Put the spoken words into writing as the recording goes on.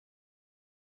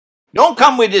Don't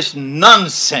come with this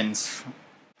nonsense,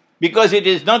 because it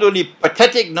is not only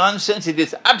pathetic nonsense, it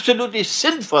is absolutely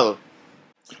sinful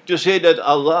to say that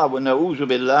Allah, wa na'udhu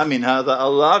billah min hadha,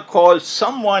 Allah calls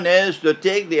someone else to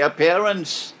take the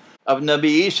appearance of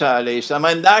Nabi Isa alayhi salam,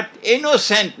 and that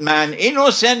innocent man,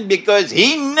 innocent because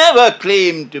he never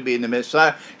claimed to be the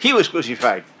Messiah, he was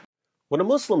crucified. When a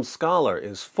Muslim scholar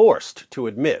is forced to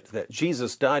admit that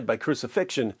Jesus died by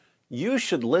crucifixion, you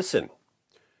should listen.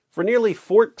 For nearly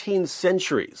 14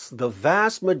 centuries, the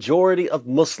vast majority of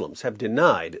Muslims have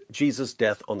denied Jesus'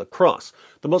 death on the cross.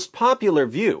 The most popular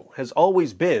view has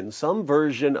always been some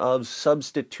version of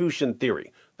substitution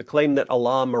theory, the claim that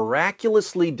Allah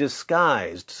miraculously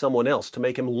disguised someone else to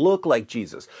make him look like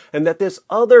Jesus, and that this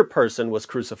other person was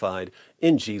crucified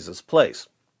in Jesus' place.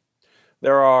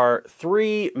 There are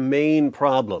three main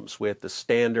problems with the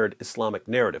standard Islamic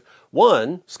narrative.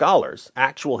 One, scholars,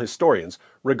 actual historians,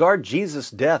 regard Jesus'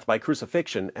 death by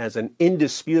crucifixion as an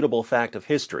indisputable fact of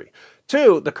history.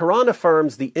 Two, the Quran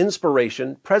affirms the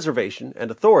inspiration, preservation,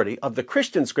 and authority of the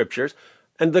Christian scriptures,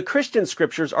 and the Christian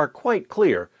scriptures are quite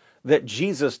clear that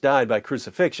Jesus died by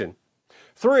crucifixion.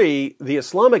 Three, the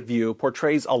Islamic view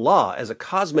portrays Allah as a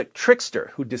cosmic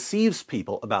trickster who deceives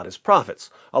people about his prophets.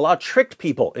 Allah tricked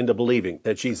people into believing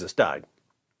that Jesus died.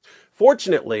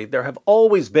 Fortunately, there have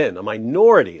always been a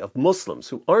minority of Muslims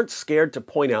who aren't scared to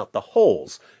point out the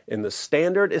holes in the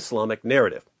standard Islamic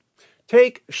narrative.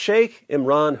 Take Sheikh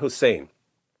Imran Hosein.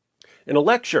 In a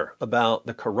lecture about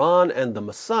the Quran and the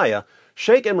Messiah,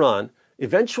 Sheikh Imran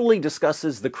eventually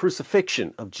discusses the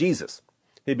crucifixion of Jesus.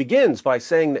 He begins by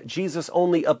saying that Jesus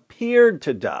only appeared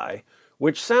to die,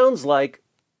 which sounds like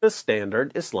the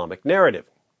standard Islamic narrative.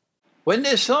 When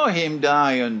they saw him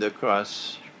die on the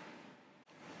cross,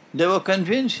 they were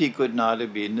convinced he could not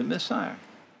have been the Messiah.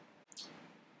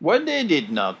 What they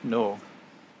did not know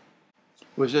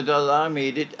was that Allah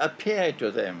made it appear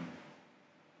to them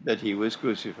that he was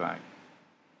crucified.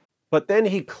 But then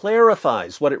he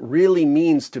clarifies what it really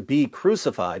means to be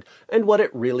crucified and what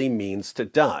it really means to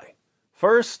die.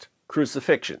 First,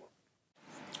 crucifixion.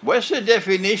 What's the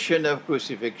definition of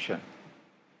crucifixion?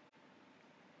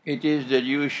 It is that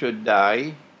you should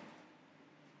die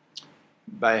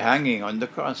by hanging on the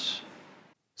cross.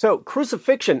 So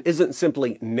crucifixion isn't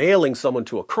simply nailing someone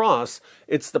to a cross,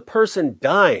 it's the person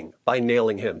dying by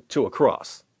nailing him to a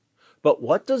cross. But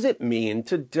what does it mean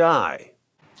to die?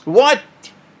 What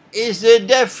is the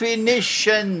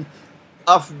definition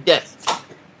of death?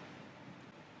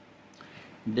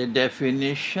 The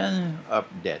definition of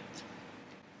death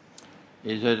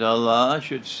is that Allah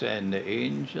should send the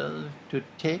angel to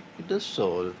take the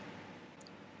soul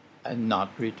and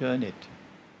not return it.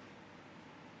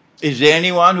 Is there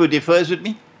anyone who differs with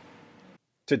me?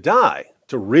 To die,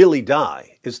 to really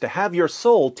die, is to have your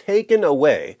soul taken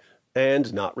away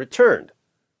and not returned.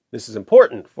 This is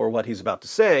important for what he's about to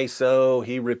say, so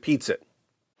he repeats it.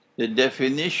 The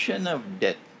definition of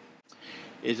death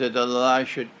is that Allah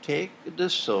should take the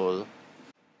soul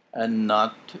and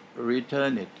not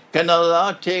return it. Can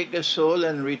Allah take the soul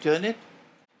and return it?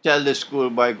 Tell the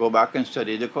schoolboy, go back and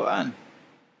study the Quran.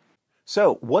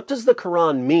 So, what does the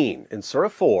Quran mean in Surah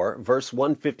 4, verse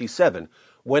 157,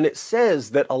 when it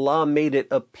says that Allah made it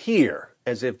appear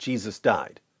as if Jesus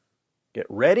died? Get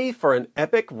ready for an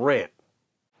epic rant.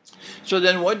 So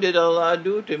then what did Allah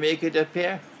do to make it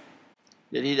appear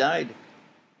that he died?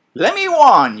 Let me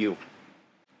warn you.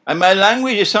 And my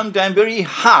language is sometimes very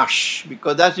harsh,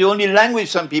 because that's the only language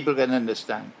some people can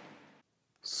understand.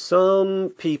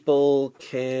 Some people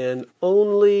can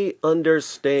only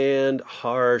understand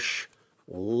harsh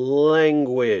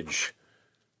language.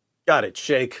 Got it,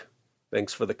 Sheikh.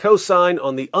 Thanks for the cosign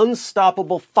on the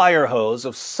unstoppable fire hose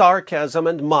of sarcasm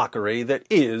and mockery that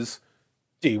is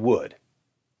D. Wood.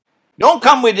 Don't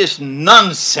come with this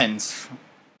nonsense,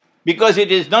 because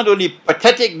it is not only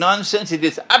pathetic nonsense, it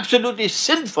is absolutely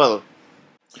sinful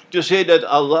to say that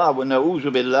Allah, wa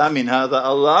na'udhu billah min hadha,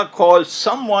 Allah calls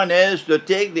someone else to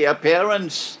take the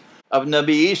appearance of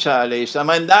Nabi Isa alayhi salam,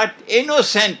 and that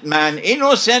innocent man,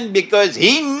 innocent because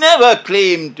he never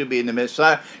claimed to be the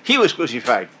Messiah, he was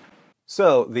crucified.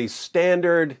 So, the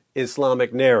standard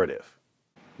Islamic narrative.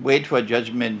 Wait for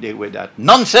Judgment Day with that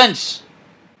nonsense.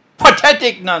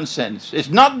 Pathetic nonsense. It's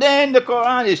not there in the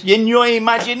Quran. It's in your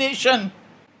imagination.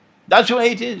 That's why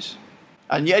it is.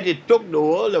 And yet it took the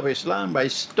world of Islam by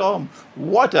storm.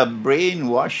 What a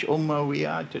brainwashed ummah we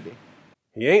are today.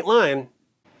 He ain't lying.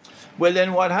 Well,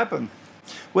 then what happened?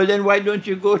 Well, then why don't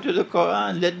you go to the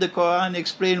Quran? Let the Quran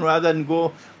explain rather than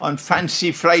go on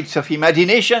fancy flights of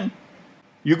imagination.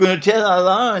 You're going to tell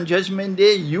Allah on Judgment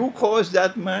Day, you caused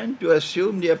that man to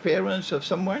assume the appearance of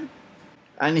someone?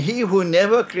 And he who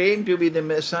never claimed to be the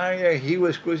Messiah, he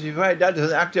was crucified. That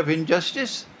is an act of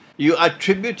injustice. You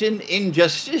attributing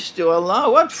injustice to Allah?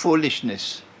 What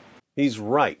foolishness. He's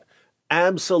right.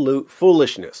 Absolute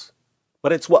foolishness.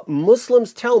 But it's what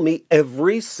Muslims tell me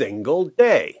every single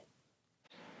day.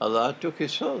 Allah took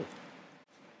his soul.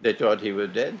 They thought he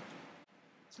was dead.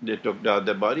 They took down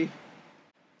the body.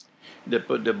 They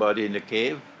put the body in the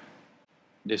cave.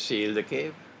 They sealed the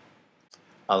cave.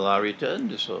 Allah returned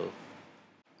the soul.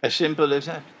 As simple as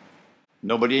that.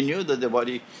 Nobody knew that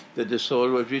the soul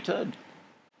was returned.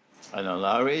 And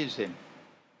Allah raised him.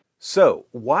 So,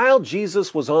 while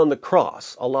Jesus was on the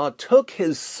cross, Allah took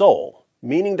his soul,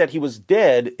 meaning that he was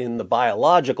dead in the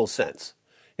biological sense.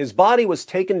 His body was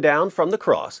taken down from the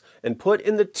cross and put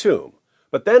in the tomb.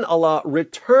 But then Allah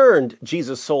returned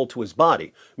Jesus' soul to his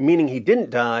body, meaning he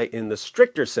didn't die in the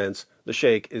stricter sense the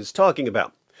Sheikh is talking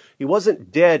about. He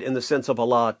wasn't dead in the sense of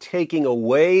Allah taking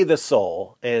away the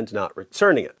soul and not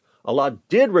returning it. Allah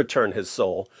did return his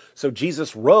soul, so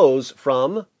Jesus rose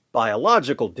from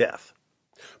biological death.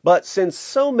 But since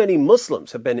so many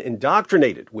Muslims have been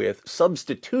indoctrinated with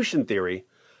substitution theory,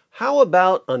 how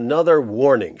about another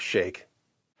warning, Sheikh?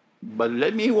 But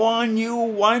let me warn you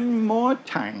one more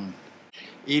time.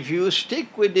 If you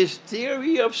stick with this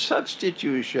theory of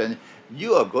substitution,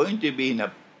 you are going to be in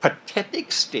a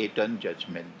pathetic state on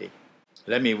Judgment Day.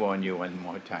 Let me warn you one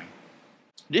more time.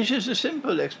 This is a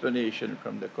simple explanation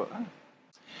from the Quran.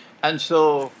 And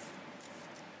so,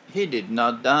 he did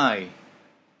not die.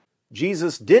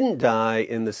 Jesus didn't die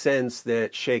in the sense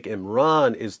that Sheikh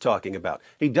Imran is talking about.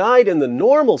 He died in the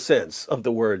normal sense of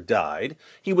the word died.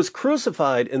 He was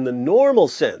crucified in the normal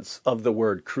sense of the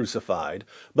word crucified.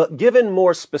 But given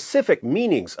more specific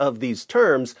meanings of these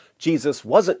terms, Jesus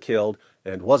wasn't killed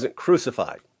and wasn't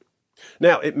crucified.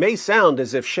 Now, it may sound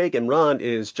as if Sheikh Imran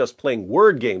is just playing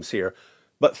word games here,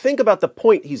 but think about the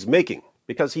point he's making,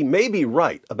 because he may be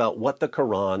right about what the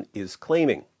Quran is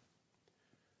claiming.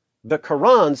 The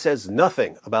Quran says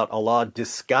nothing about Allah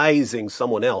disguising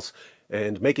someone else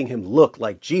and making him look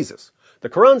like Jesus. The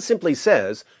Quran simply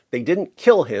says they didn't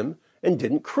kill him and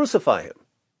didn't crucify him.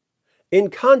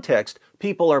 In context,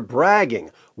 people are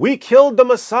bragging, "We killed the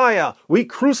Messiah, we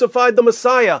crucified the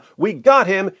Messiah, we got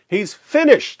him, he's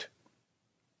finished."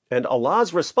 And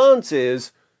Allah's response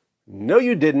is, "No,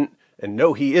 you didn't, and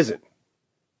no, he isn't."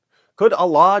 Could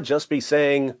Allah just be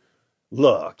saying,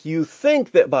 "Look, you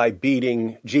think that by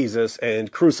beating Jesus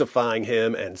and crucifying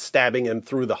him and stabbing him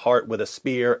through the heart with a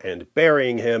spear and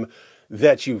burying him,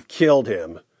 that you've killed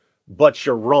him, but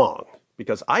you're wrong,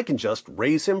 because I can just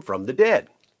raise him from the dead"?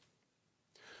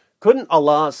 Couldn't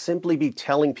Allah simply be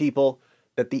telling people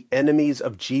that the enemies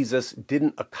of Jesus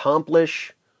didn't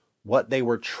accomplish what they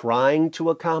were trying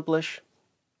to accomplish?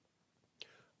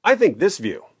 I think this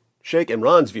view, Sheikh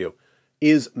Imran's view,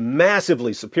 is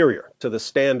massively superior to the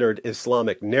standard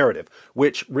Islamic narrative,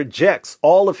 which rejects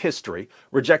all of history,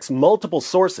 rejects multiple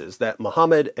sources that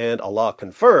Muhammad and Allah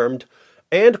confirmed,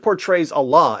 and portrays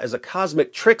Allah as a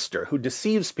cosmic trickster who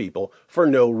deceives people for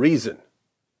no reason.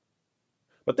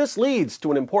 But this leads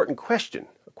to an important question,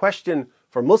 a question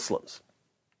for Muslims.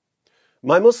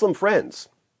 My Muslim friends,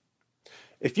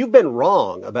 if you've been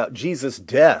wrong about Jesus'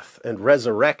 death and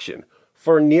resurrection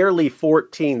for nearly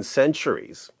 14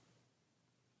 centuries,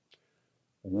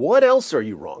 what else are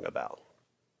you wrong about?